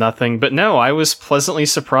this for nothing. But no, I was pleasantly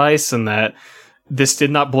surprised in that this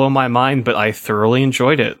did not blow my mind, but I thoroughly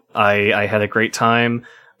enjoyed it. I had a great time.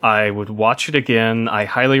 I would watch it again. I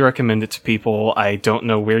highly recommend it to people. I don't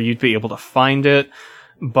know where you'd be able to find it,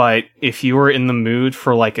 but if you were in the mood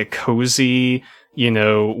for like a cozy, you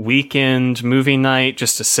know, weekend movie night,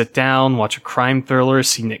 just to sit down, watch a crime thriller,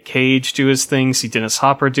 see Nick Cage do his thing, see Dennis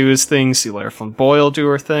Hopper do his thing, see Lara Flynn Boyle do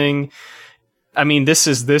her thing. I mean, this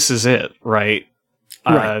is it, right?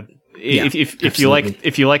 Right.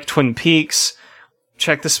 If you like Twin Peaks,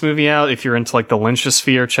 check this movie out. If you're into like the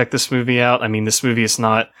Lynchosphere, check this movie out. I mean, this movie is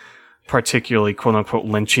not particularly quote unquote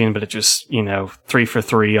Lynchian, but it just, you know, 3 for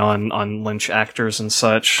 3 on Lynch actors and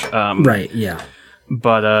such. Right. Yeah.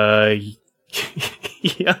 But,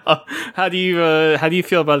 yeah. How do you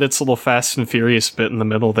feel about its little Fast and Furious bit in the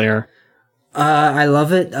middle there? I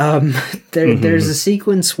love it. There's a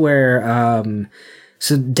sequence where,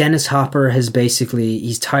 So Dennis Hopper has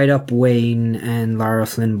he's tied up Wayne and Lara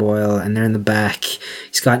Flynn Boyle, and they're in the back.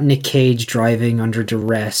 He's got Nick Cage driving under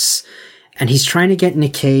duress, and he's trying to get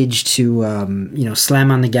Nick Cage to, slam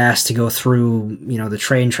on the gas to go through, the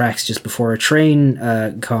train tracks just before a train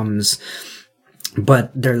comes.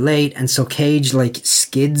 But they're late, and so Cage,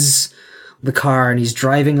 skids the car, and he's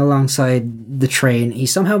driving alongside the train. He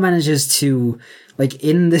somehow manages to,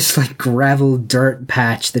 in this, gravel dirt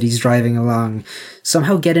patch that he's driving along,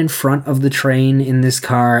 somehow get in front of the train in this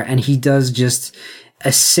car, and he does just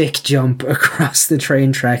a sick jump across the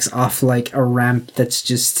train tracks off, a ramp that's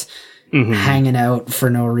just hanging out for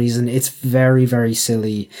no reason. It's very, very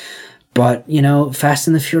silly. But, Fast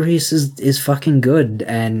and the Furious is fucking good,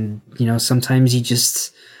 and, sometimes you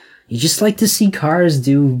just like to see cars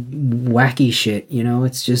do wacky shit,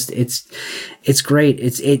 it's great.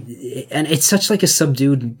 And it's such a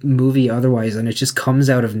subdued movie otherwise, and it just comes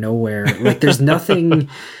out of nowhere.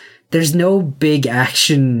 There's no big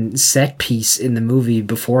action set piece in the movie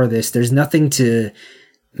before this. There's nothing to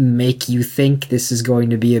make you think this is going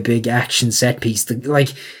to be a big action set piece. It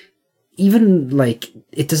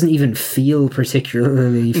doesn't even feel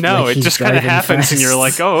particularly. No, it just kind of happens, fast. and you're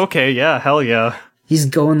like, oh, okay, yeah, hell yeah. He's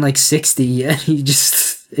going 60, and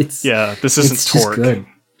this isn't Torque. Just good.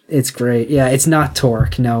 It's great. Yeah, it's not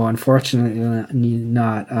Torque. No, unfortunately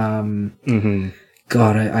not.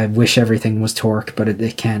 God, I wish everything was Torque, but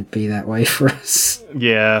it can't be that way for us.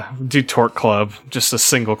 Yeah, do Torque Club, just a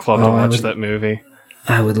single club to watch that movie.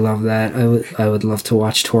 I would love that. I would love to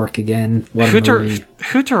watch Torque again. Who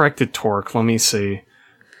directed Torque? Let me see.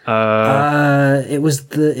 It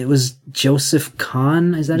was Joseph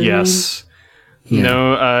Kahn. Is that his name? Yes. Yeah.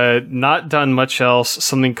 No, not done much else.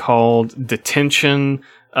 Something called Detention,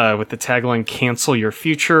 with the tagline "Cancel Your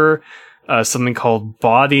Future." Something called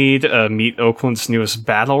Bodied, meet Oakland's newest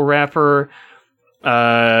battle rapper.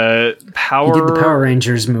 Power. He did the Power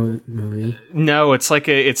Rangers movie. No, it's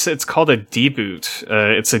it's called a deboot.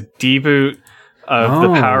 It's a deboot of the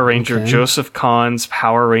Power Ranger, Joseph Kahn's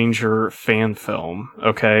Power Ranger fan film.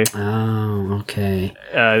 Okay. Oh, okay.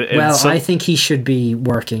 I think he should be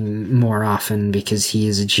working more often because he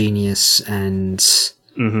is a genius, and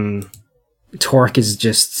Torque is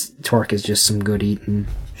just some good eating.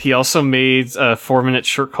 He also made a 4-minute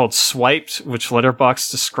short called Swiped, which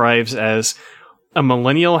Letterboxd describes as a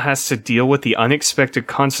millennial has to deal with the unexpected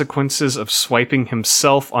consequences of swiping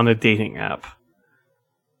himself on a dating app.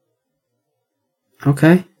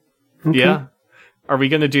 Okay. Yeah. Are we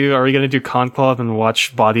gonna do Con Club and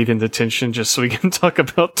watch Bodied in Detention just so we can talk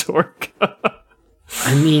about Torque?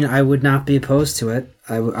 I mean, I would not be opposed to it.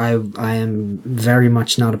 I am very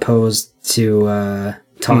much not opposed to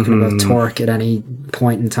talking about Torque at any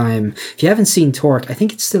point in time. If you haven't seen Torque, I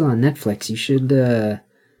think it's still on Netflix. You should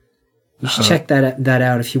check that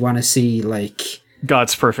out if you want to see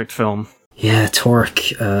God's perfect film. Yeah,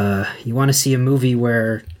 Torque. You want to see a movie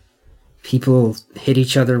where people hit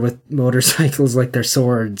each other with motorcycles like they're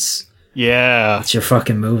swords. Yeah. That's your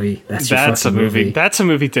fucking movie. That's a movie. That's a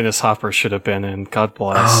movie Dennis Hopper should have been in. God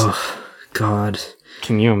bless. Oh, God.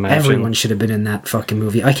 Can you imagine? Everyone should have been in that fucking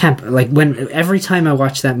movie. I can't, every time I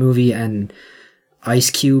watch that movie and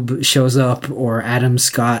Ice Cube shows up or Adam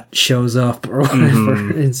Scott shows up or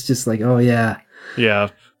whatever, it's just oh yeah. Yeah.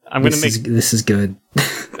 This is good.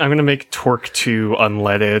 I'm gonna make Torque 2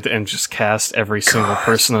 unleaded and just cast every single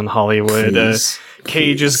person in Hollywood.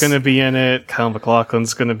 Cage is gonna be in it. Kyle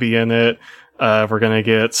MacLachlan's gonna be in it. We're gonna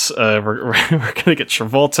get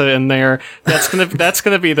Travolta in there. That's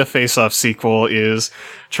gonna be the Face-Off sequel. Is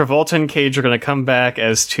Travolta and Cage are gonna come back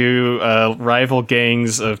as two rival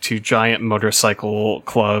gangs of two giant motorcycle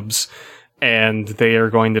clubs, and they are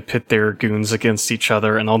going to pit their goons against each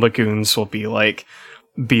other, and all the goons will be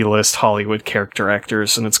B-list Hollywood character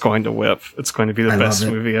actors, and it's going to whip. It's going to be the best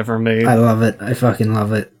movie ever made. I love it. I fucking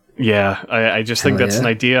love it. Yeah, I just think that's an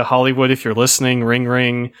idea. Hollywood, if you're listening,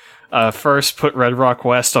 ring. First, put Red Rock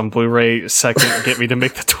West on Blu-ray. Second, get me to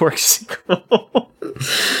make the Torque sequel.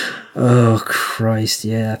 Oh, Christ,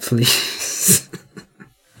 yeah, please.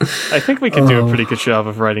 I think we can do a pretty good job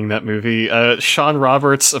of writing that movie. Sean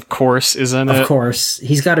Roberts, of course, is in it. Of course.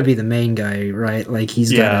 He's got to be the main guy, right?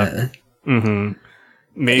 He's got to... Mm-hmm.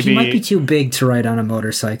 Maybe he might be too big to ride on a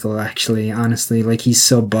motorcycle, actually, honestly. He's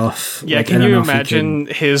so buff. Yeah, can you imagine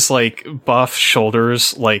his, buff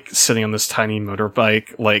shoulders, sitting on this tiny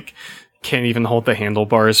motorbike, can't even hold the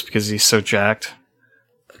handlebars because he's so jacked?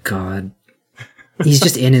 God. He's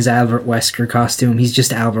just in his Albert Wesker costume. He's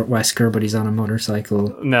just Albert Wesker, but he's on a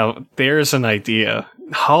motorcycle. Now, there's an idea.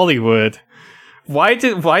 Hollywood, Why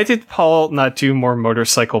did Paul not do more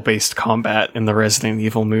motorcycle-based combat in the Resident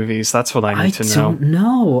Evil movies? That's what I need to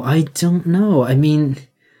know. I don't know. I mean,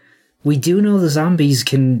 we do know the zombies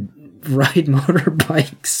can ride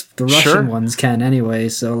motorbikes. The Russian ones can anyway,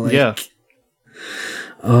 so like... Yeah.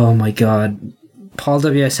 Oh my god. Paul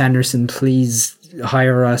W.S. Anderson, please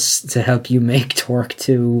hire us to help you make Torque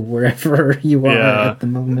 2 wherever you are at the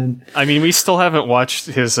moment. I mean, we still haven't watched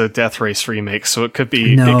his Death Race remake, so it could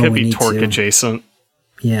be Torque adjacent.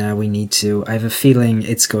 Yeah, we need to. I have a feeling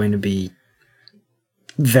it's going to be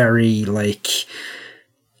very, like,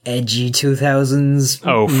 edgy 2000s.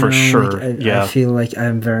 Oh, for sure. I feel like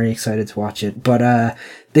I'm very excited to watch it. But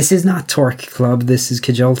this is not Torque Club, this is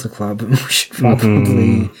Cajolta Club. We should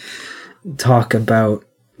probably talk about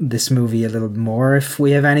this movie a little more if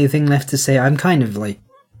we have anything left to say. I'm kind of like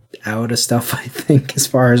out of stuff, I think, as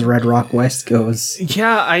far as Red Rock West goes.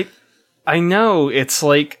 Yeah, I know. It's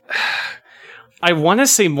like I want to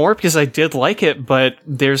say more because I did like it, but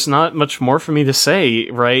there's not much more for me to say,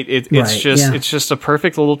 right? It's just a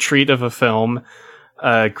perfect little treat of a film.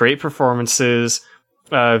 Great performances,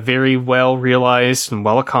 very well realized and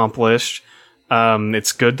well accomplished.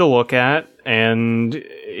 It's good to look at, and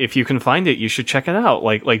if you can find it, you should check it out.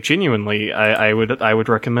 Like genuinely, I would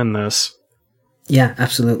recommend this. Yeah,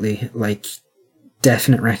 absolutely. Like,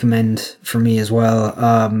 definite recommend for me as well.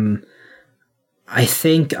 I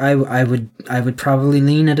think I would probably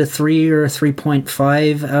lean at a 3 or a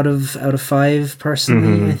 3.5 out of 5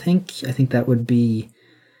 personally. I think that would be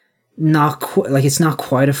not it's not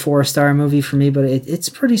quite a 4-star movie for me, but it's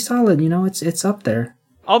pretty solid. You know, it's up there.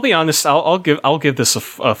 I'll be honest. I'll give this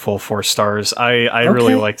a full 4 stars. I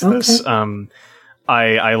really liked this.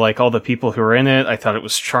 I like all the people who are in it. I thought it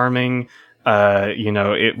was charming.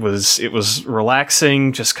 It was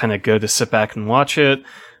relaxing, just kind of good to sit back and watch it.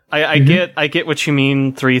 I get what you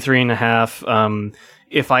mean. 3.5.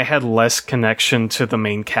 If I had less connection to the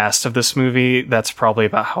main cast of this movie, that's probably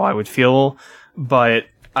about how I would feel. But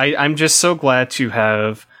I'm just so glad to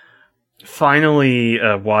have finally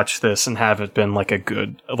watched this and have it been like a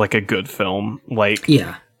good film. Like,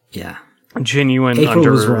 yeah, genuine. April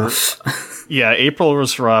was rough. Yeah, April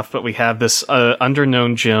was rough, but we have this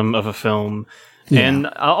underknown gem of a film, and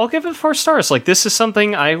I'll give it 4 stars. Like, this is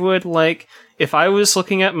something I would like. If I was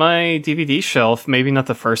looking at my DVD shelf, maybe not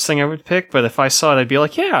the first thing I would pick, but if I saw it, I'd be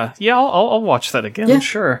like, I'll watch that again. Yeah,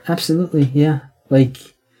 sure. Absolutely, yeah. Like,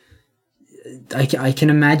 I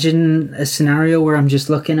can imagine a scenario where I'm just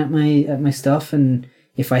looking at my stuff, and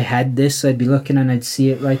if I had this, I'd be looking and I'd see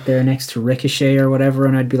it right there next to Ricochet or whatever,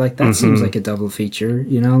 and I'd be like, that seems like a double feature,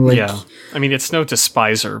 you know? Like, yeah. I mean, it's no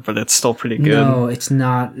Despiser, but it's still pretty good. No, it's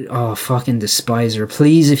not. Oh, fucking Despiser.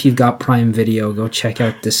 Please, if you've got Prime Video, go check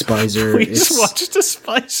out Despiser. Please watch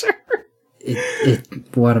Despiser.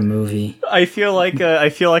 What a movie. I feel like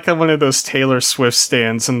I'm one of those Taylor Swift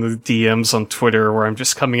stans in the DMs on Twitter where I'm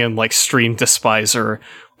just coming in like stream Despiser,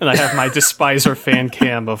 and I have my Despiser fan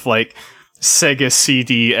cam of like Sega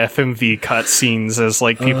CD FMV cutscenes as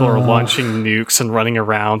like people are launching nukes and running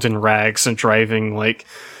around in rags and driving like,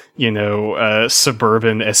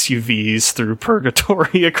 suburban SUVs through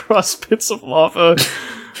purgatory across pits of lava.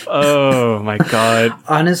 Oh my god.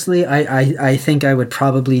 Honestly, I think I would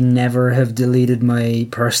probably never have deleted my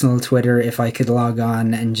personal Twitter if I could log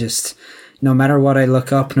on and just, no matter what I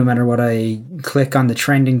look up, no matter what I click on the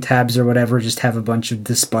trending tabs or whatever, just have a bunch of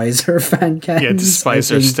Despiser fan cams. Yeah,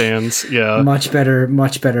 Despiser stands. Yeah. Much better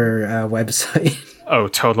website. Oh,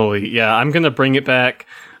 totally. Yeah, I'm going to bring it back.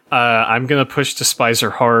 I'm going to push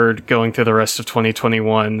Despiser hard going through the rest of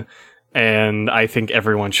 2021. And I think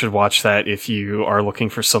everyone should watch that if you are looking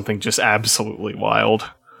for something just absolutely wild.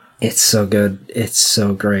 It's so good. It's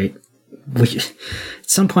so great. At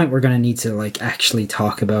some point, we're going to need to like actually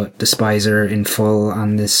talk about Despiser in full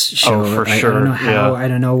on this show. Oh, for sure. I don't know how. Yeah. I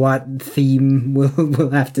don't know what theme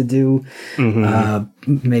we'll have to do.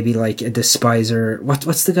 Maybe like a Despiser.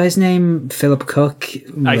 What's the guy's name? Philip Cook.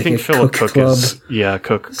 I think Philip Cook is. Yeah,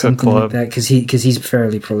 Cook Club. Like that, because he's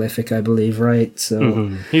fairly prolific, I believe. Right.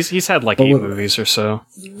 So he's had like 8 movies or so.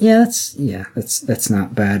 Yeah, that's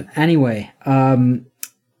not bad. Anyway,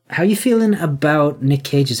 how you feeling about Nick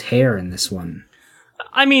Cage's hair in this one?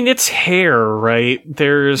 I mean, it's hair, right?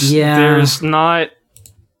 There's not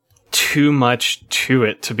too much to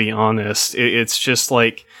it, to be honest. It's just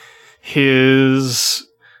like his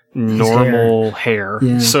normal hair.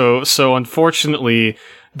 Yeah. So unfortunately,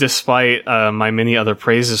 despite my many other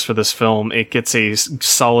praises for this film, it gets a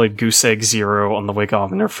solid goose egg 0 on the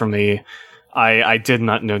Wigometer for me. I did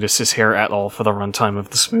not notice his hair at all for the runtime of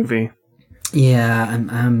this movie. Yeah,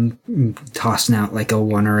 I'm tossing out like a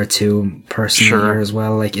 1 or a 2 personally here as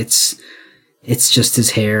well. Like it's it's just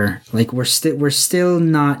his hair. Like we're still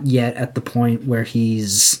not yet at the point where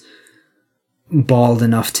he's bald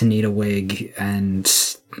enough to need a wig, and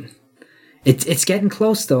it's getting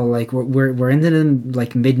close though. Like we're into the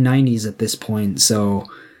like mid-90s at this point, so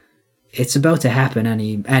it's about to happen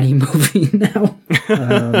any movie now.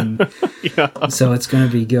 Yeah. So it's gonna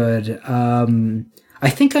be good. I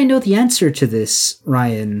think I know the answer to this,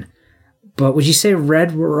 Ryan. But would you say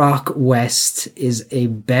Red Rock West is a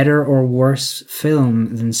better or worse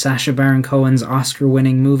film than Sacha Baron Cohen's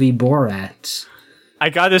Oscar-winning movie Borat? I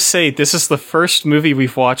gotta say, this is the first movie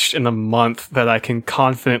we've watched in a month that I can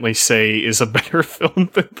confidently say is a better film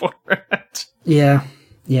than Borat. Yeah,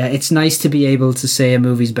 it's nice to be able to say a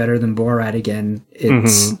movie's better than Borat again. It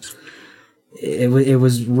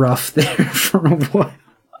was rough there for a while.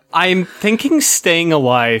 I'm thinking Staying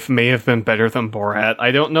Alive may have been better than Borat.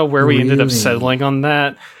 I don't know where we ended up settling on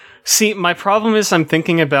that. See, my problem is I'm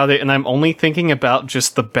thinking about it, and I'm only thinking about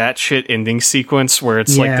just the batshit ending sequence where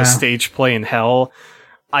it's like the stage play in hell.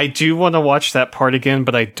 I do want to watch that part again,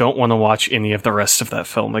 but I don't want to watch any of the rest of that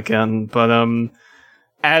film again. But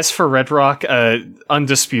as for Red Rock,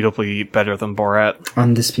 undisputably better than Borat.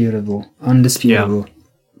 Undisputable. Yeah.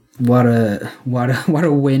 What a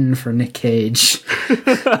win for Nick Cage.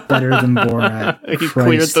 Better than Borat. He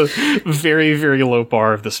cleared the very, very low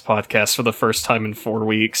bar of this podcast for the first time in 4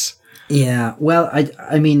 weeks. Yeah, well,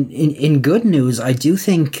 I mean, in good news, I do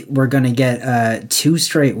think we're going to get 2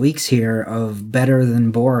 straight weeks here of better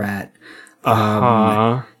than Borat.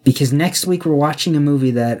 Because next week we're watching a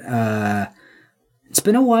movie that it's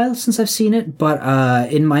been a while since I've seen it, but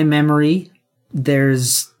in my memory,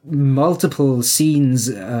 there's multiple scenes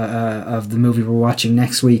of the movie we're watching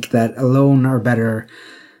next week that alone are better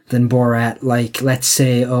than Borat. Like, let's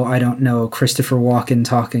say, I don't know, Christopher Walken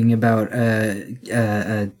talking about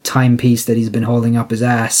a timepiece that he's been holding up his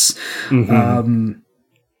ass.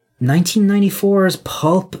 1994's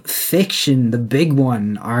Pulp Fiction, the big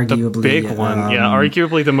one, arguably. The big one,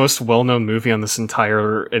 arguably the most well-known movie on this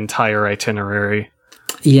entire itinerary.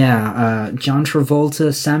 Yeah, John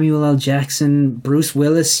Travolta, Samuel L. Jackson, Bruce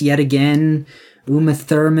Willis yet again, Uma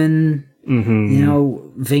Thurman,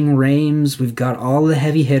 Ving Rhames. We've got all the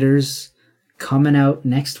heavy hitters coming out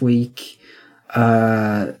next week.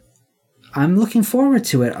 I'm looking forward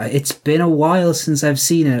to it. It's been a while since I've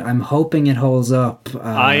seen it. I'm hoping it holds up.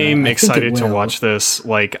 I'm excited to watch this.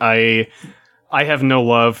 Like, I have no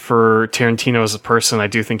love for Tarantino as a person. I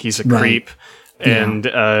do think he's a creep. And,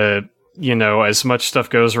 as much stuff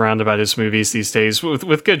goes around about his movies these days,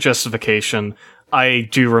 with good justification, I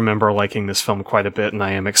do remember liking this film quite a bit, and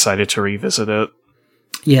I am excited to revisit it.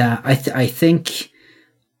 Yeah, I think,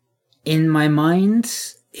 in my mind,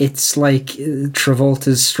 it's like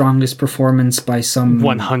Travolta's strongest performance by some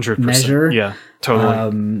 100% measure. Yeah,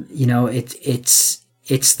 totally.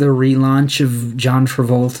 It's the relaunch of John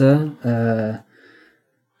Travolta,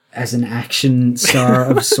 as an action star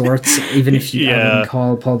of sorts, even if you wouldn't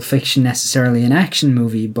call Pulp Fiction necessarily an action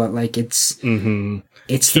movie, but like it's the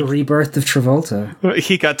rebirth of Travolta.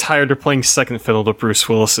 He got tired of playing second fiddle to Bruce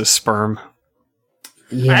Willis's sperm.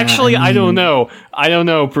 Yeah, actually, I don't know.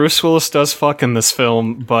 Bruce Willis does fuck in this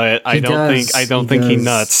film, but I don't think he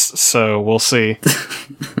nuts. So we'll see.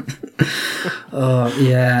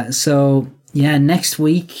 Next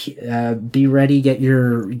week, be ready. Get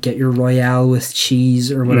your Royale with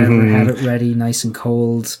cheese or whatever. Have it ready, nice and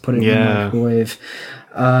cold. Put it in the microwave.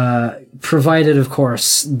 Provided, of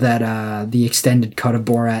course, that the extended cut of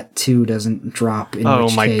Borat 2 doesn't drop. In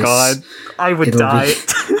which case, god, I would die.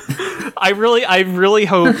 I really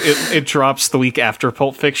hope it drops the week after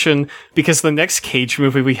Pulp Fiction, because the next Cage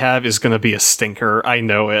movie we have is going to be a stinker. I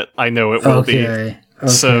know it will be. Okay.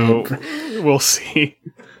 So we'll see.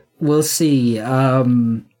 We'll see.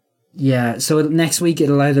 So next week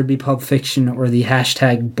it'll either be Pulp Fiction or the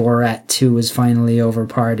hashtag Borat 2 is finally over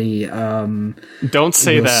party. Don't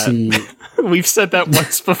say that. We've said that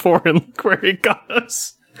once before and look where it got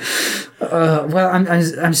us.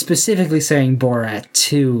 I'm specifically saying Borat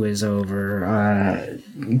 2 is over.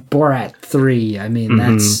 Borat 3, I mean,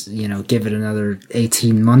 that's, give it another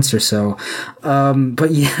 18 months or so.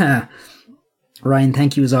 But yeah. Ryan,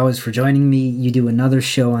 thank you as always for joining me. You do another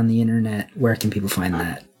show on the internet. Where can people find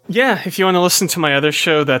that? Yeah, if you want to listen to my other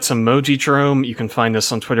show, that's Emojidrome. You can find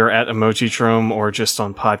us on Twitter at Emojidrome or just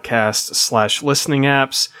on podcast/listening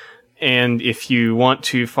apps. And if you want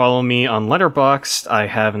to follow me on Letterboxd, I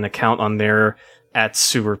have an account on there at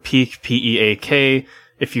Sewerpeak, Peak.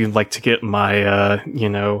 If you'd like to get my,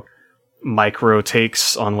 micro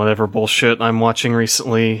takes on whatever bullshit I'm watching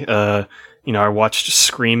recently, I watched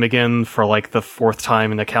Scream again for like the 4th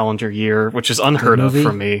time in a calendar year, which is unheard of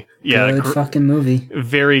for me. Yeah, Good fucking movie.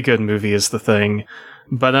 Very good movie is the thing.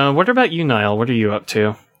 But what about you, Niall? What are you up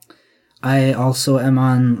to? I also am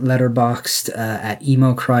on Letterboxd at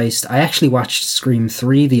Emo Christ. I actually watched Scream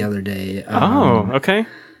 3 the other day. Okay.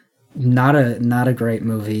 Not a great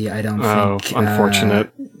movie, I don't think.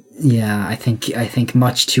 Unfortunate. Yeah, I think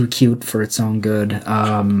much too cute for its own good.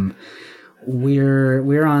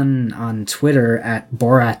 We're on Twitter at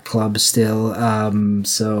Borat Club still.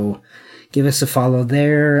 So give us a follow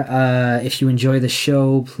there. If you enjoy the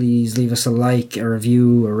show, please leave us a like, a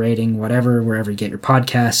review, a rating, whatever, wherever you get your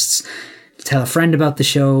podcasts. Tell a friend about the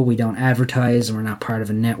show. We don't advertise, and we're not part of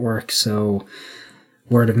a network, so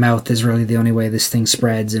word of mouth is really the only way this thing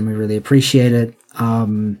spreads, and we really appreciate it.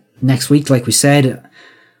 Next week, like we said,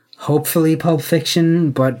 hopefully Pulp Fiction,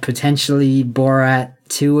 but potentially Borat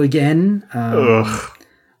 2 again.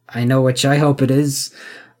 I know which I hope it is.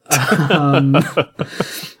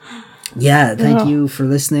 Yeah, thank you for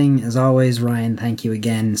listening. As always, Ryan, thank you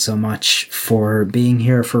again so much for being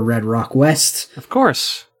here for Red Rock West. Of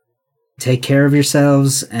course. Take care of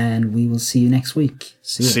yourselves, and we will see you next week.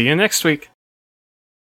 See you next week.